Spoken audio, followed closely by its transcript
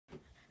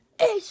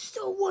It's the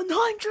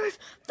 100th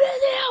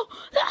video.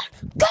 Let's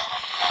go!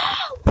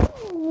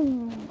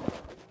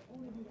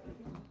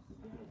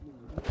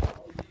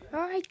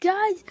 Alright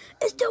guys,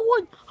 it's the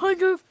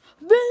 100th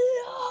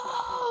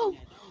video.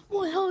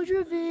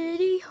 100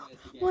 video.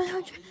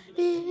 100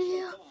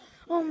 video.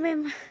 Oh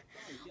man,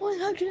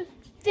 100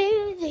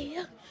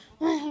 video.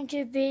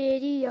 100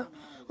 video.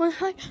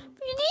 100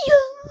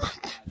 video.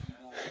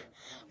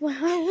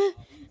 100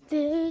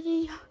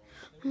 video.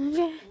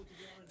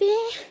 100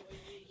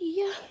 video.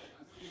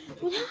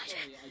 100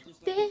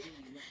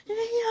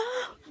 video.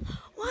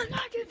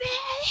 100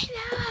 video.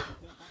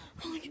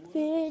 100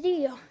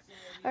 video.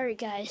 Alright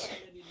guys.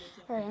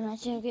 Alright,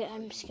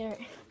 I'm scared.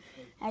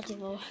 I have to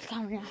go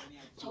camera now.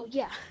 So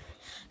yeah.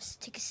 Let's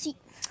take a seat.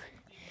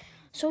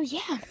 So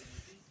yeah.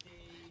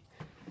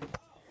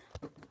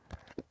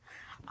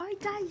 Alright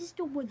guys, it's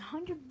the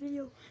 100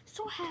 video.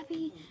 So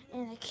happy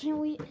and I can't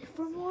wait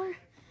for more.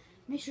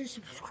 Make sure to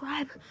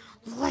subscribe,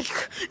 like,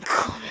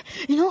 comment.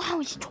 You know how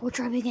much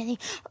torture I've been getting?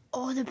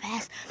 All the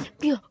past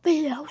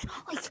videos.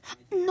 Like,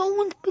 no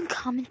one's been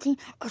commenting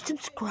or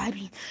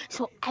subscribing.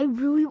 So I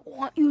really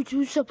want you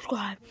to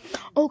subscribe.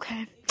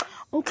 Okay.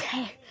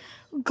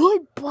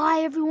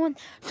 Goodbye, everyone.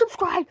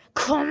 Subscribe,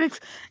 comment,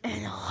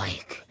 and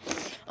like.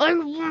 I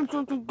want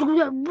you to do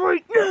that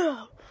right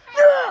now.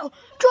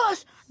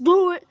 Just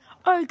do it.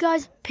 Alright,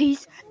 guys.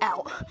 Peace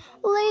out.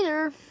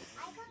 Later.